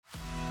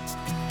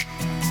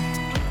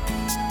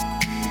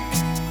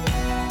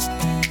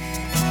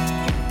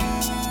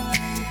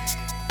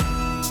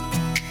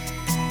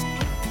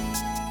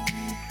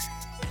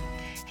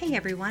Hey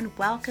everyone,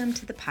 welcome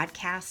to the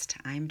podcast.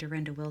 I'm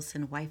Dorinda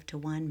Wilson, wife to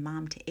one,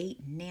 mom to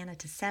 8, Nana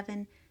to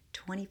 7,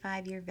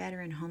 25-year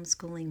veteran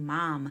homeschooling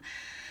mom.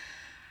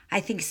 I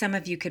think some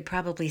of you could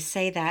probably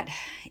say that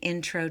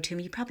intro to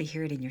me. You probably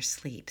hear it in your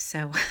sleep,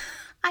 so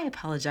I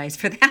apologize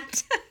for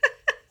that.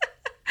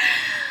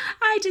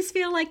 I just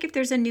feel like if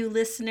there's a new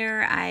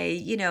listener,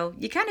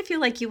 you kind of feel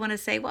like you want to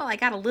say, well, I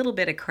got a little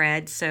bit of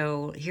cred,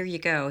 so here you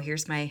go.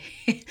 Here's my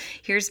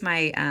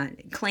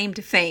claim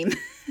to fame.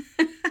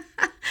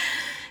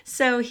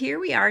 So here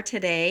we are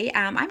today.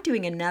 I'm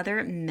doing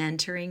another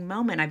mentoring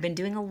moment. I've been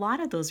doing a lot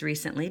of those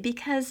recently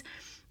because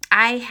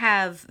I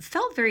have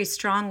felt very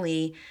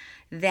strongly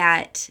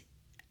that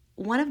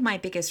one of my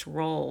biggest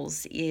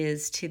roles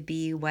is to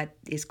be what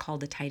is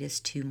called a Titus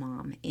 2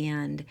 mom.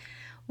 And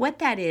what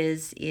that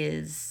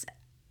is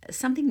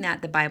something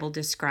that the Bible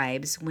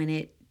describes when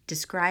it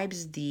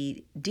describes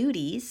the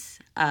duties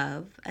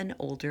of an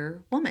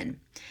older woman.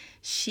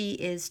 She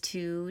is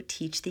to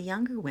teach the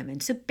younger women.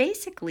 So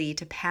basically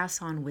to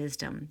pass on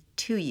wisdom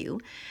to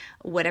you,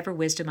 whatever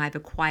wisdom I've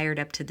acquired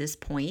up to this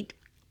point.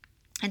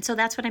 And so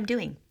that's what I'm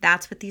doing.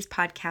 That's what these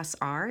podcasts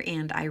are.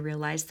 And I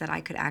realized that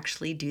I could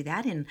actually do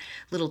that in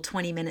little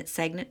 20-minute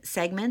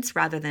segments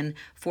rather than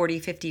 40,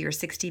 50, or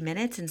 60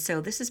 minutes. And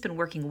so this has been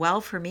working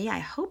well for me. I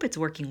hope it's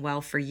working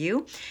well for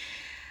you.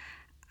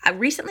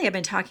 Recently, I've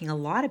been talking a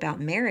lot about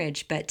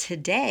marriage, but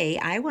today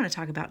I want to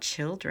talk about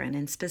children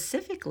and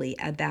specifically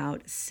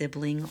about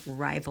sibling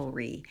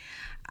rivalry.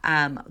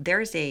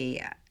 There's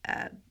a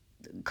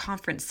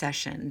conference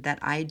session that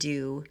I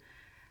do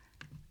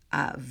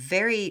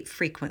very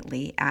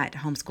frequently at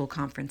homeschool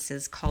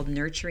conferences called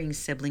Nurturing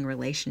Sibling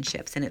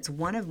Relationships, and it's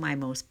one of my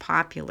most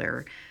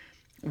popular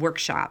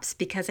workshops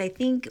because I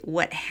think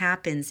what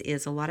happens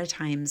is a lot of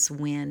times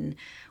when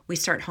we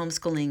start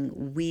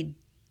homeschooling,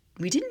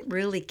 we didn't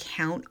really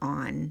count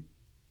on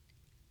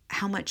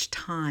how much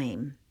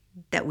time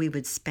that we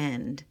would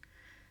spend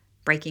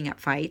breaking up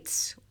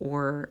fights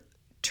or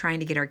trying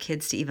to get our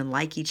kids to even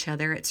like each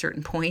other at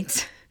certain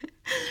points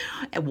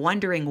and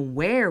wondering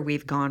where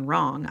we've gone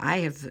wrong. I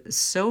have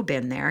so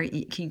been there.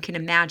 You can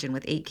imagine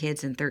with 8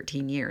 kids in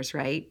 13 years,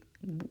 right?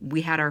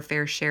 We had our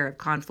fair share of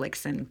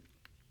conflicts, and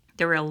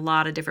there were a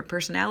lot of different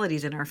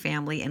personalities in our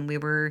family, and we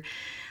were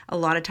a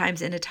lot of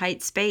times in a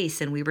tight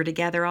space, and we were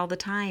together all the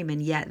time.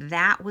 And yet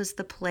that was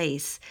the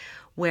place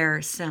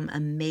where some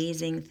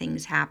amazing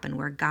things happened,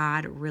 where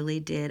God really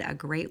did a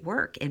great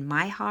work in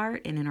my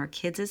heart and in our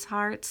kids'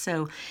 hearts.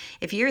 So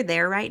if you're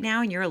there right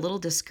now and you're a little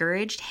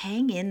discouraged,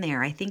 hang in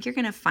there. I think you're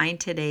going to find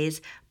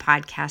today's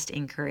podcast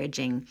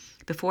encouraging.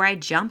 Before I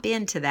jump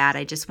into that,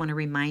 I just want to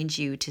remind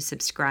you to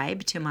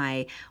subscribe to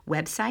my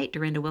website,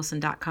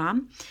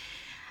 dorindawilson.com.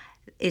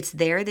 It's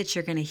there that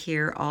you're going to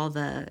hear all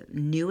the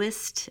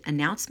newest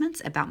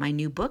announcements about my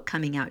new book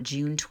coming out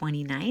June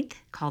 29th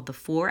called The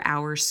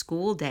 4-Hour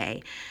School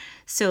Day.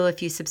 So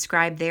if you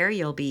subscribe there,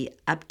 you'll be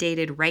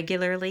updated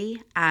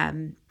regularly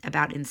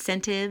about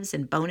incentives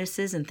and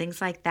bonuses and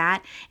things like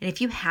that. And if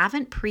you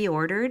haven't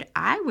pre-ordered,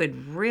 I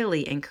would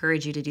really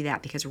encourage you to do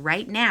that because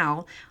right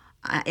now,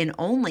 and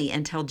only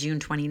until June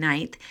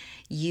 29th,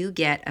 you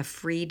get a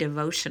free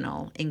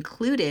devotional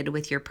included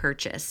with your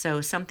purchase. So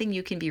something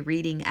you can be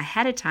reading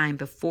ahead of time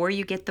before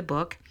you get the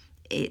book.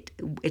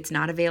 It's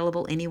not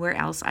available anywhere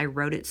else. I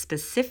wrote it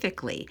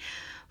specifically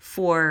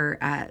for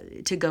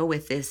to go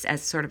with this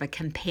as sort of a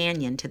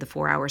companion to the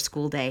 4-Hour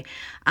School Day.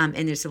 And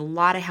there's a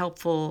lot of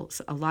helpful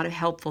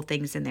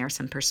things in there,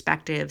 some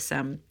perspectives,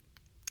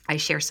 I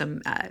share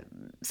some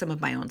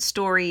of my own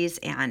stories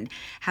and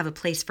have a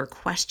place for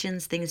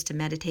questions, things to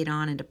meditate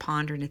on and to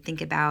ponder and to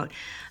think about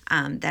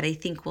that I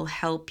think will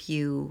help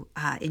you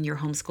in your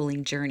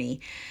homeschooling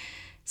journey.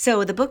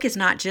 So the book is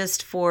not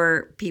just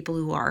for people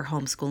who are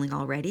homeschooling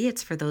already.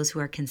 It's for those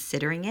who are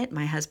considering it.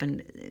 My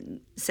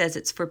husband says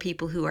it's for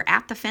people who are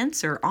at the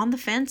fence or on the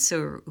fence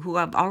or who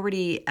have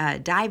already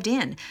dived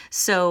in.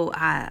 So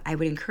I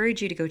would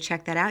encourage you to go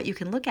check that out. You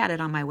can look at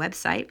it on my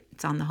website.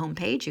 It's on the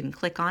homepage. You can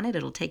click on it.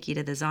 It'll take you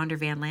to the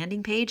Zondervan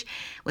landing page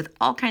with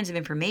all kinds of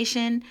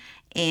information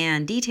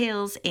and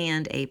details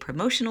and a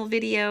promotional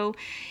video.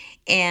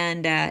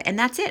 And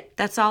that's it.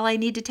 That's all I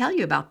need to tell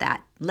you about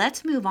that.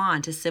 Let's move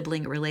on to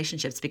sibling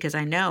relationships because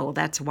I know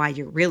that's why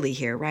you're really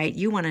here, right?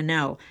 You want to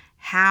know,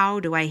 how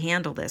do I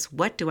handle this?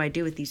 What do I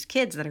do with these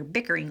kids that are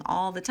bickering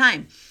all the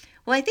time?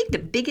 Well, I think the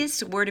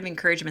biggest word of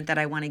encouragement that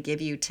I want to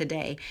give you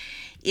today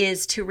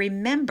is to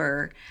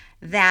remember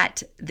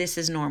that this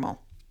is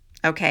normal,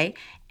 okay?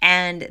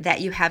 And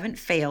that you haven't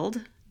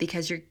failed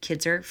because your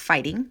kids are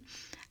fighting.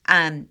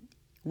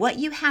 What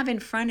you have in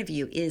front of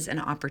you is an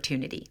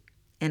opportunity.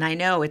 And I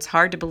know it's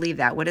hard to believe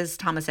that. What does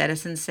Thomas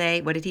Edison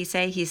say? What did he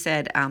say? He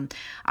said,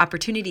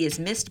 opportunity is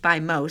missed by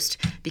most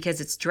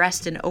because it's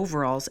dressed in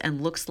overalls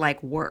and looks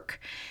like work.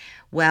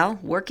 Well,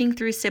 working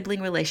through sibling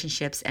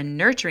relationships and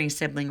nurturing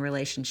sibling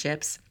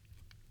relationships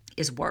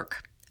is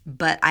work.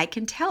 But I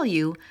can tell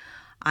you,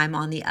 I'm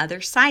on the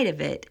other side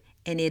of it,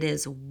 and it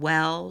is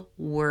well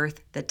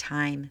worth the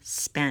time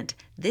spent.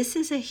 This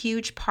is a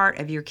huge part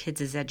of your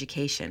kids'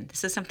 education.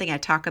 This is something I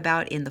talk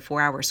about in the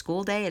 4-hour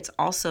school day. It's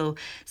also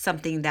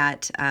something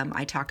that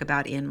I talk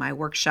about in my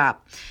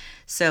workshop.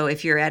 So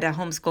if you're at a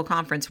homeschool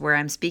conference where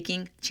I'm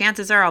speaking,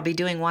 chances are I'll be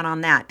doing one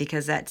on that,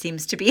 because that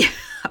seems to be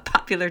a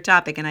popular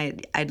topic,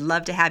 and I'd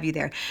love to have you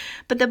there.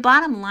 But the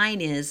bottom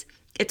line is,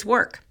 it's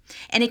work,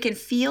 and it can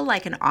feel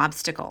like an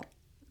obstacle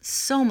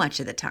so much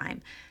of the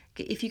time.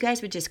 If you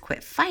guys would just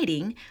quit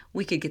fighting,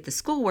 we could get the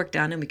schoolwork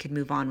done and we could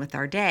move on with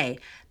our day.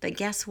 But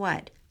guess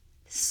what?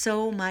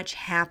 So much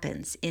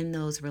happens in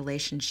those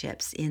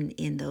relationships,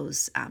 in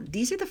those,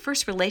 these are the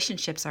first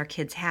relationships our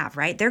kids have,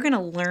 right? They're going to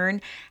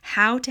learn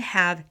how to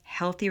have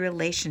healthy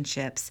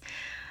relationships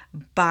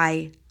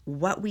by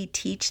what we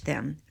teach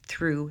them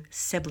through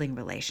sibling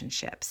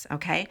relationships,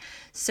 okay?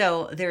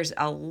 So there's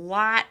a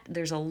lot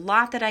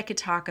that I could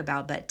talk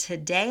about, but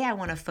today I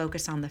want to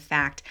focus on the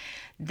fact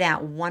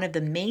that one of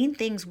the main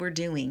things we're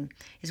doing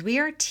is we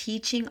are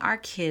teaching our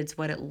kids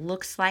what it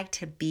looks like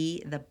to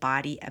be the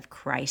body of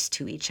Christ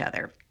to each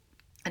other.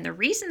 And the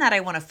reason that I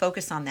want to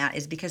focus on that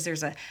is because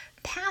there's a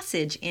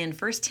passage in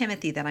 1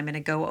 Timothy that I'm going to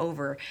go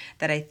over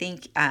that I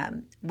think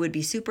would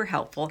be super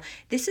helpful.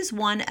 This is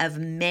one of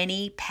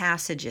many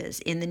passages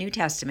in the New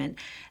Testament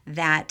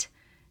that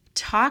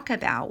talk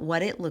about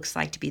what it looks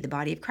like to be the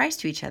body of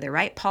Christ to each other,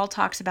 right? Paul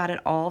talks about it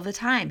all the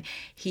time.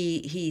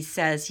 He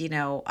says,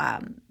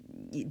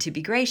 to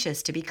be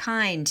gracious, to be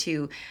kind,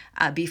 to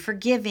be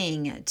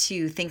forgiving,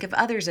 to think of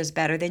others as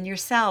better than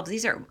yourselves.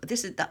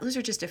 Those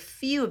are just a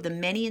few of the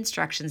many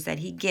instructions that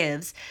he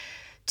gives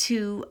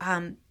to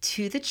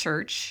the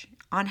church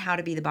on how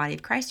to be the body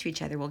of Christ to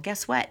each other. Well,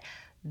 guess what?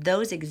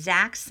 Those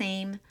exact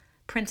same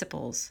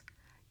principles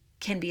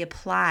can be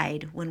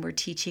applied when we're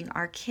teaching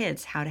our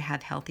kids how to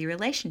have healthy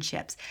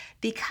relationships,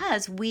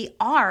 because we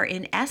are,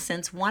 in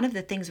essence, one of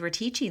the things we're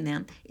teaching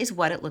them is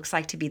what it looks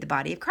like to be the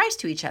body of Christ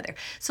to each other.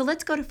 So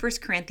let's go to 1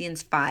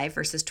 Corinthians 5,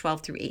 verses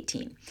 12 through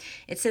 18.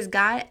 It says,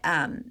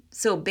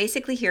 so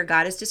basically here,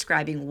 God is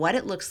describing what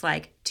it looks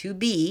like to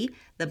be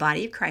the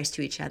body of Christ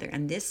to each other.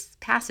 And this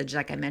passage,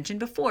 like I mentioned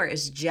before,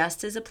 is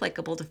just as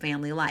applicable to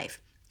family life.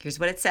 Here's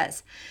what it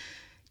says.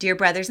 Dear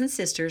brothers and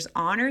sisters,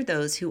 honor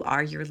those who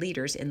are your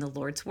leaders in the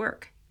Lord's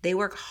work. They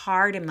work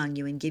hard among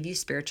you and give you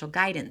spiritual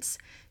guidance.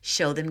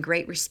 Show them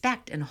great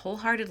respect and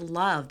wholehearted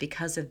love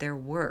because of their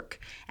work,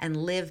 and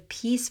live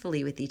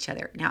peacefully with each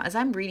other. Now, as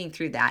I'm reading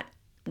through that,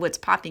 what's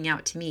popping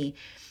out to me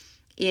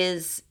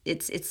is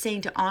it's saying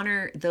to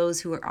honor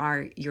those who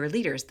are your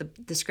leaders.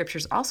 The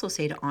scriptures also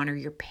say to honor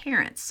your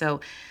parents.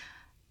 So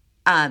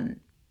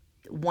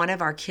one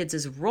of our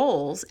kids'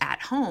 roles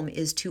at home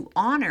is to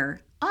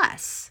honor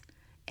us.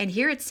 And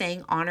here it's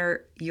saying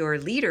honor your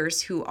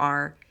leaders who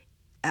are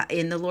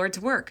in the Lord's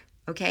work,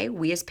 okay?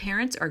 We as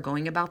parents are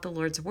going about the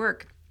Lord's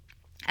work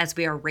as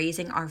we are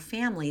raising our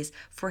families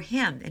for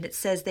Him. And it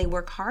says they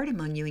work hard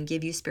among you and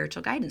give you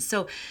spiritual guidance.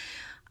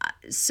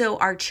 So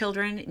our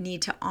children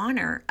need to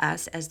honor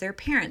us as their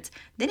parents.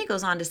 Then it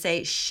goes on to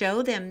say,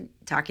 show them,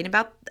 talking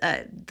about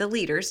the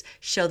leaders,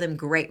 show them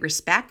great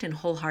respect and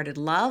wholehearted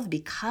love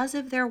because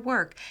of their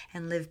work,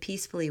 and live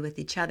peacefully with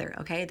each other,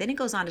 okay? Then it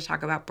goes on to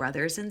talk about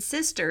brothers and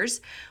sisters.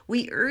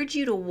 We urge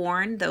you to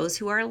warn those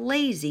who are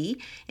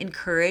lazy,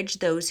 encourage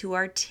those who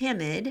are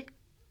timid,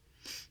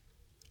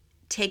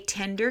 take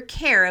tender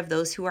care of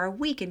those who are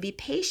weak, and be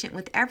patient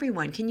with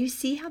everyone. Can you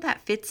see how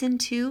that fits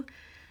into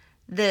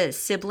the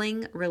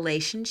sibling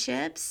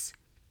relationships?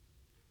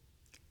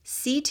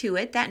 See to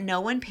it that no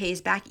one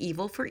pays back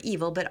evil for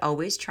evil, but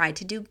always try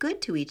to do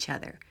good to each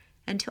other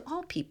and to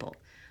all people.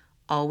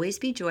 Always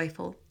be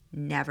joyful,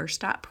 never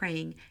stop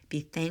praying,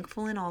 be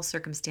thankful in all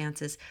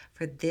circumstances,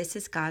 for this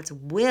is God's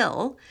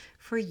will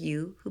for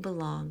you who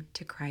belong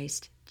to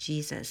Christ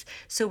Jesus.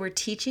 So we're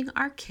teaching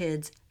our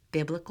kids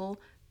biblical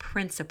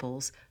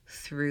principles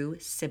through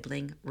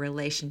sibling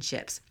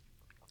relationships.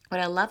 What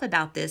I love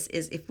about this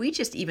is if we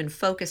just even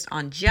focused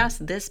on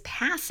just this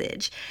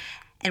passage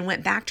and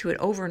went back to it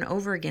over and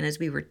over again as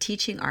we were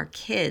teaching our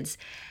kids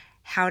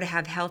how to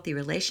have healthy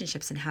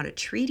relationships and how to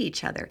treat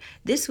each other,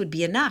 this would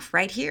be enough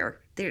right here.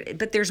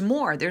 But there's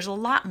more. There's a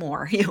lot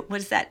more. What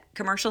does that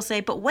commercial say?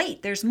 But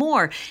wait, there's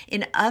more.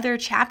 In other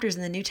chapters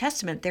in the New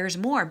Testament, there's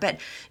more. But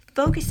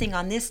focusing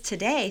on this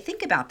today,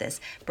 think about this.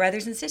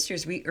 Brothers and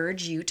sisters, we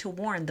urge you to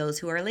warn those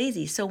who are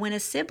lazy. So when a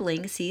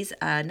sibling sees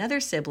another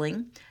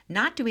sibling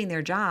not doing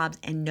their jobs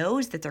and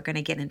knows that they're going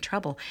to get in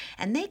trouble,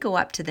 and they go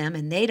up to them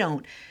and they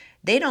don't,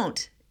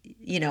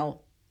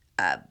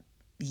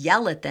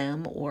 yell at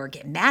them or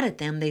get mad at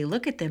them. They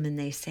look at them and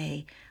they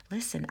say,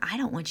 listen, I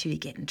don't want you to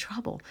get in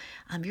trouble.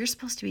 You're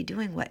supposed to be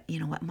doing what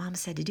mom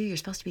said to do. You're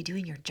supposed to be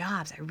doing your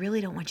jobs. I really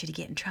don't want you to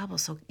get in trouble.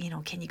 So,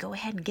 can you go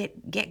ahead and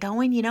get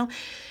going,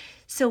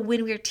 So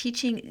when we're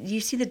teaching, you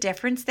see the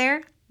difference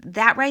there?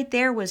 That right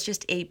there was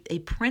just a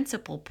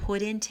principle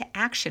put into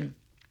action.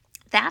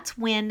 That's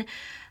when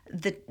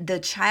the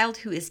child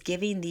who is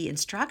giving the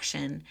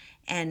instruction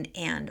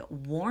and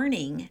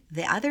warning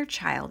the other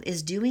child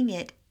is doing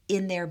it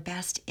in their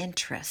best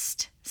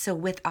interest. So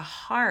with a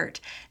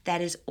heart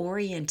that is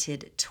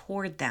oriented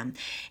toward them.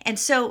 And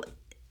so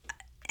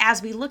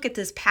as we look at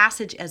this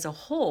passage as a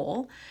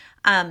whole,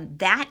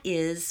 that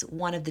is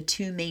one of the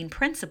two main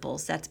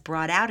principles that's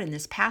brought out in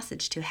this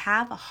passage, to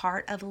have a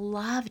heart of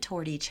love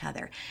toward each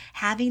other,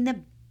 having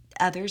the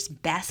other's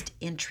best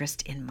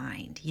interest in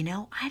mind.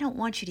 I don't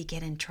want you to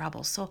get in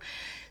trouble, so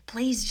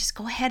please just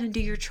go ahead and do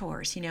your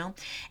chores.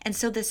 And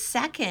so the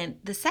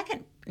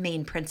second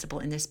main principle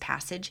in this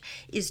passage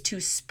is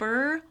to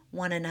spur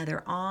one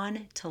another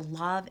on to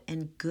love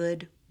and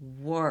good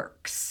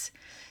works.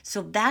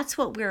 So that's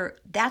what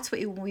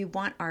we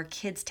want our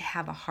kids to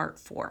have a heart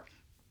for.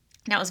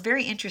 Now, it was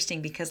very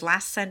interesting because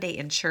last Sunday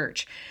in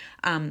church,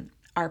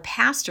 our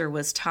pastor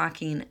was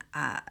talking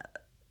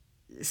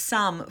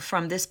some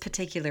from this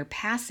particular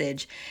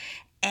passage,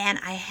 and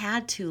I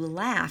had to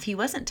laugh. He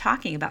wasn't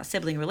talking about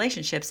sibling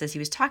relationships as he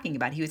was talking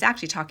about. He was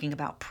actually talking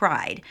about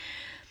pride.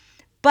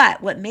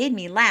 But what made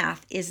me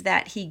laugh is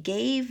that he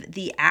gave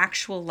the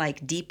actual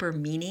deeper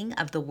meaning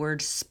of the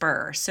word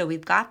spur. So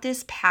we've got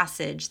this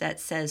passage that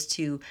says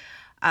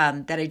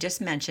that I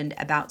just mentioned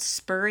about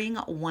spurring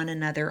one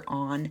another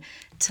on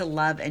to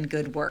love and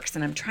good works.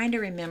 And I'm trying to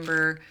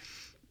remember,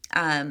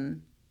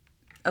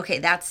 okay,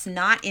 that's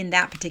not in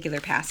that particular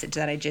passage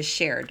that I just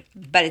shared,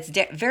 but it's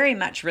very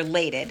much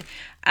related.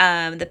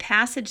 The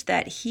passage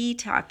that he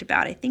talked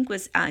about, I think,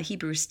 was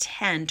Hebrews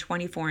 10,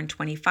 24 and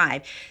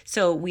 25.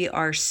 So we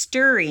are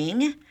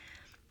stirring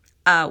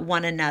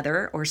one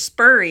another, or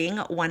spurring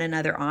one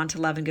another on to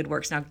love and good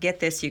works. Now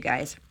get this, you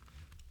guys.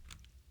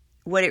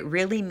 What it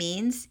really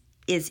means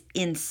is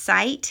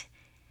incite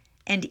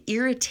and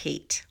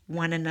irritate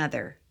one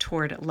another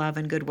toward love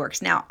and good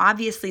works. Now,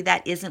 obviously,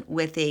 that isn't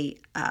with a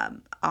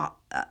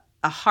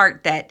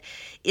heart that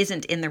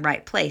isn't in the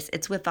right place.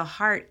 It's with a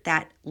heart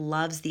that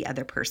loves the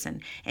other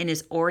person and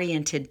is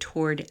oriented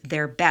toward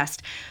their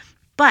best.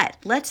 But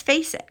let's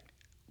face it,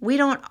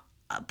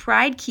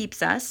 pride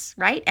keeps us,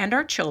 right, and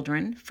our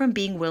children from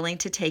being willing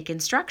to take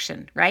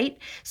instruction, right?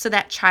 So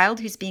that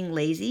child who's being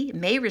lazy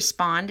may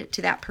respond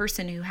to that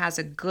person who has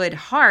a good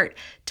heart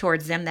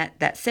towards them,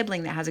 that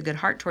sibling that has a good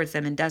heart towards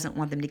them and doesn't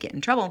want them to get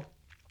in trouble.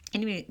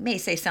 And you may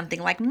say something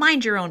like,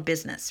 mind your own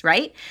business,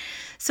 right?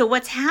 So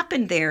what's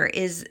happened there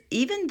is,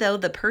 even though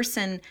the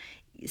person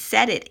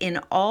said it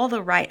with all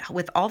the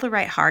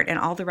right heart and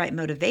all the right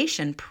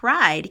motivation,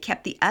 pride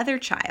kept the other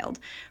child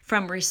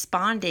from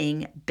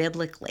responding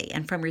biblically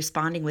and from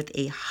responding with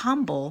a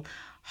humble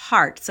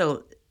heart.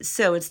 So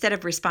instead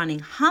of responding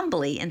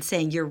humbly and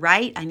saying, you're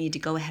right, I need to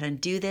go ahead and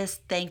do this,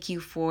 thank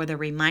you for the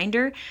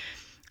reminder,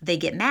 they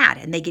get mad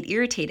and they get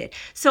irritated.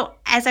 So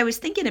as I was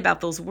thinking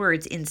about those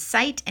words,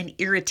 incite and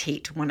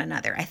irritate one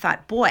another, I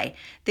thought, boy,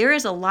 there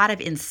is a lot of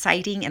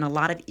inciting and a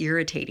lot of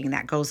irritating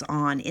that goes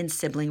on in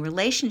sibling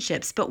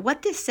relationships. But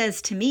what this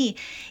says to me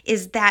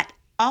is that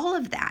all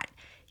of that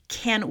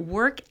can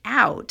work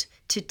out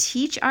to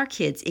teach our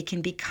kids. It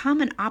can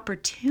become an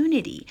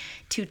opportunity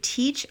to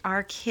teach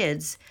our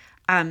kids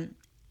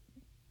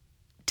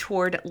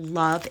toward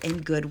love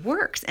and good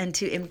works, and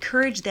to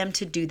encourage them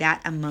to do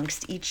that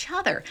amongst each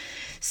other.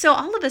 So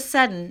all of a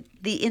sudden,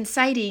 the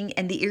inciting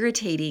and the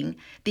irritating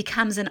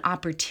becomes an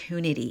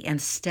opportunity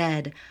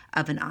instead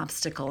of an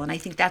obstacle. And I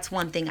think that's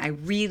one thing I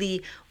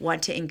really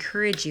want to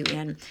encourage you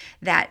in,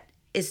 that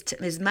is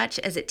as much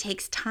as it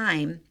takes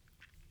time,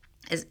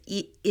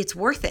 it's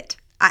worth it.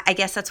 I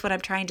guess that's what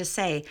I'm trying to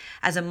say.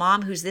 As a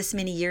mom who's this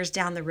many years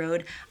down the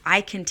road,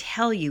 I can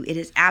tell you it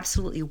is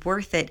absolutely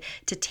worth it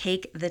to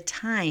take the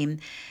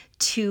time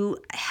to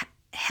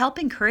help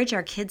encourage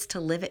our kids to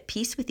live at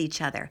peace with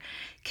each other.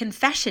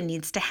 Confession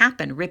needs to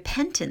happen.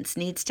 Repentance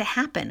needs to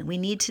happen. They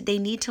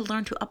need to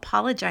learn to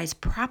apologize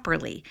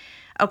properly.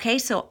 Okay,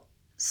 so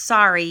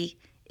sorry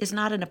is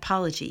not an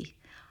apology.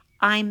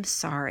 I'm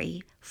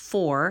sorry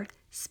for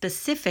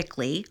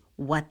specifically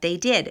what they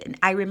did. And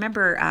I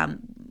remember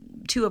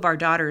two of our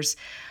daughters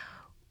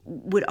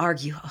would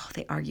argue. Oh,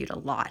 they argued a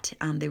lot.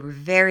 They were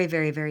very,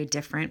 very, very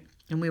different.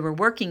 And we were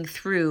working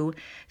through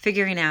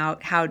figuring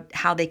out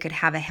how they could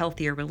have a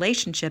healthier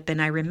relationship.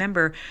 And I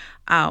remember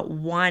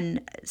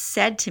one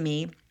said to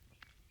me,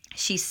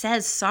 she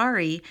says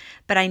sorry,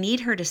 but I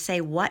need her to say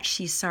what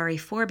she's sorry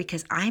for,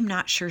 because I'm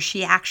not sure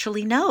she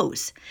actually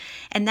knows.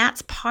 And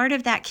that's part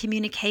of that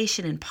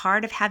communication, and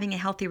part of having a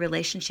healthy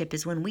relationship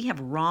is when we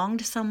have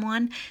wronged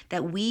someone,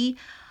 that we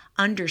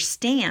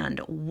understand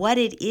what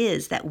it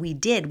is that we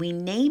did. We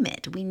name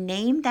it. We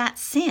name that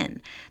sin.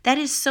 That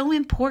is so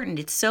important.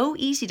 It's so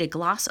easy to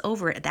gloss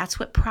over it. That's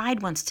what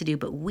pride wants to do.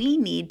 But we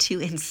need to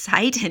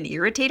incite and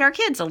irritate our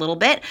kids a little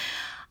bit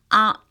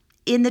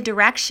in the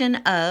direction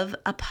of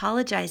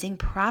apologizing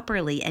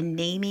properly and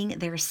naming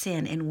their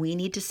sin. And we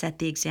need to set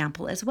the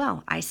example as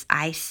well.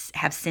 I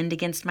have sinned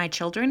against my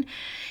children,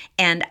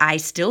 and I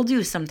still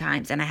do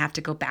sometimes. And I have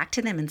to go back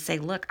to them and say,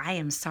 look, I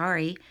am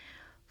sorry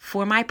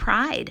for my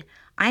pride.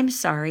 I'm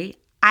sorry,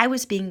 I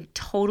was being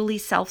totally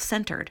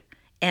self-centered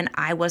and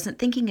I wasn't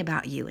thinking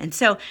about you. And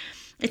so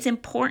it's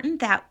important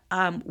that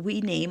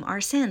we name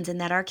our sins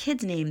and that our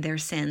kids name their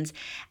sins.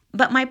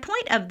 But my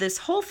point of this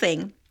whole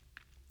thing,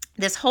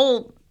 this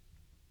whole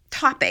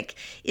topic,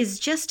 is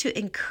just to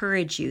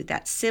encourage you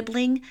that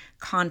sibling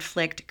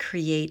conflict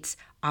creates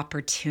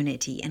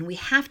opportunity. And we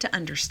have to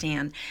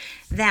understand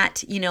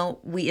that,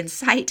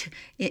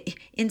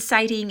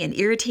 inciting and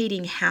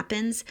irritating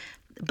happens,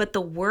 but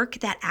the work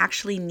that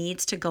actually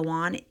needs to go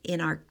on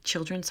in our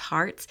children's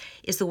hearts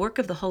is the work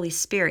of the Holy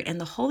Spirit. And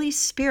the Holy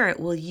Spirit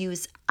will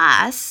use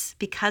us,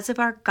 because of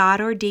our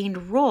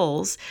God-ordained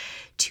roles,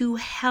 to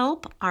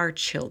help our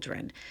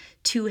children,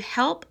 to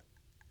help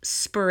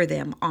spur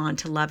them on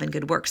to love and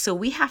good works. So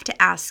we have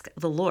to ask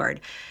the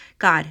Lord,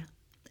 God,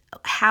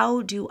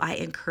 how do I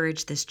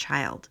encourage this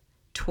child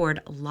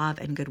toward love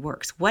and good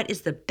works? What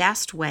is the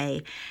best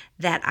way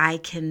that I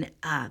can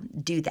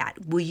do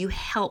that? Will you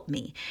help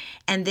me?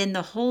 And then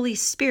the Holy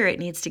Spirit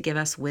needs to give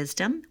us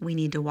wisdom. We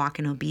need to walk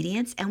in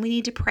obedience, and we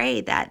need to pray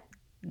that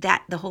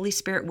the Holy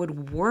Spirit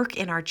would work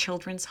in our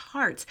children's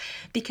hearts,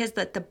 because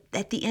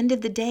at the end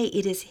of the day,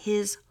 it is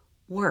His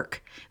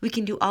work. We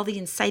can do all the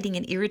inciting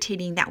and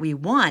irritating that we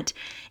want.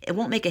 It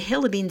won't make a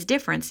hill of beans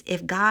difference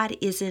if God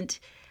isn't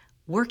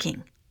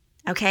working.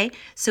 Okay?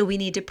 So we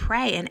need to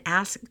pray and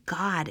ask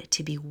God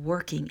to be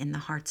working in the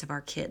hearts of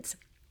our kids.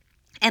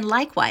 And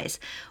likewise,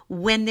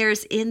 when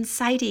there's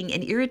inciting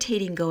and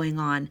irritating going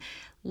on,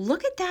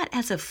 look at that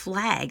as a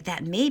flag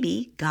that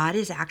maybe God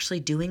is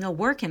actually doing a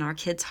work in our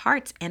kids'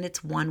 hearts, and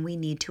it's one we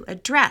need to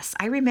address.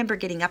 I remember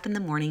getting up in the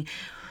morning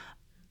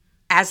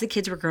as the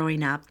kids were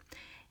growing up.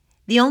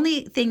 The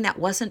only thing that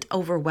wasn't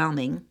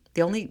overwhelming,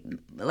 the only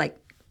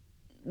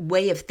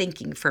way of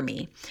thinking for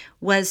me,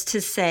 was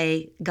to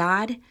say,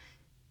 God,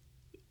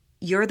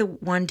 you're the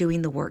one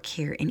doing the work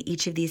here in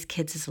each of these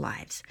kids'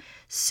 lives.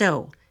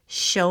 So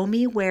show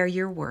me where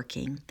you're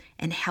working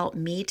and help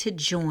me to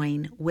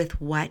join with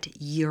what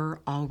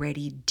you're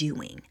already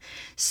doing.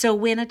 So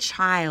when a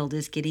child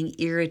is getting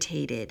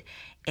irritated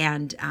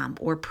and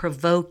or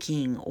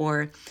provoking,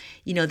 or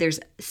there's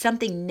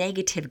something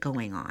negative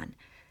going on,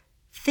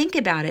 think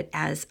about it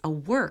as a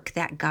work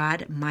that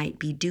God might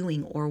be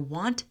doing or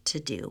want to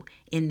do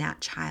in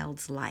that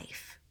child's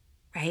life,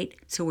 right?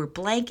 So we're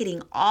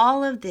blanketing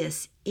all of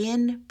this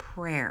in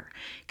prayer,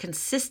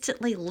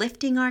 consistently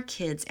lifting our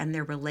kids and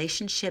their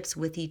relationships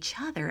with each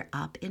other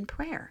up in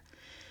prayer.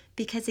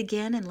 Because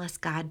again, unless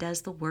God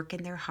does the work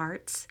in their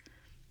hearts,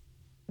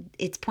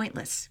 it's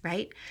pointless,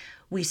 right?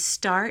 We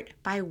start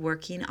by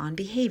working on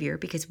behavior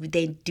because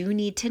they do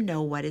need to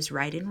know what is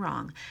right and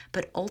wrong,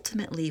 but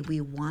ultimately we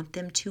want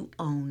them to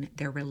own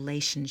their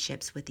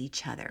relationships with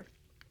each other.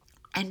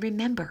 And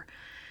remember,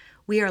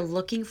 we are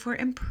looking for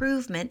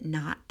improvement,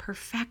 not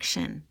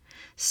perfection.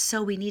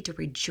 So we need to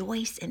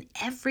rejoice in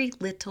every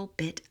little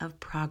bit of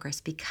progress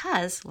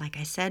because, like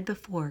I said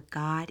before,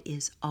 God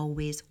is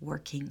always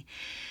working.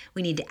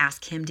 We need to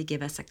ask Him to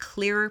give us a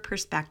clearer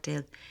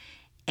perspective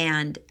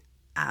and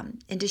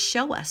to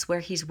show us where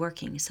He's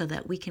working so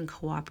that we can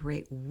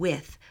cooperate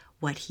with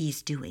what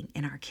He's doing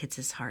in our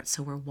kids' hearts.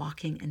 So we're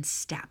walking in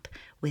step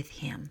with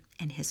Him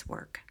and His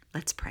work.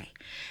 Let's pray.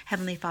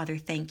 Heavenly Father,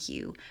 thank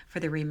you for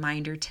the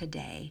reminder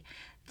today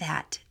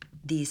that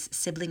these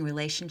sibling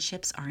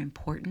relationships are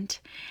important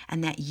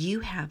and that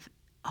you have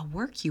a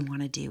work you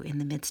want to do in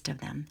the midst of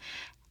them.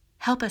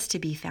 Help us to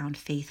be found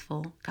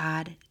faithful,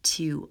 God,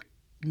 to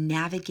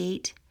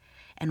navigate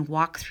and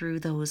walk through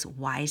those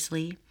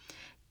wisely,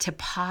 to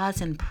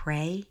pause and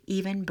pray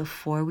even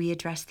before we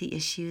address the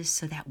issues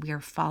so that we are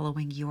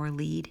following your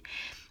lead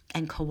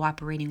and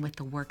cooperating with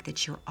the work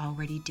that you're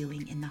already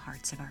doing in the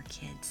hearts of our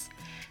kids.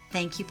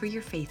 Thank you for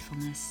your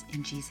faithfulness.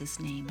 In Jesus'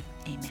 name,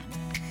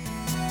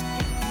 amen.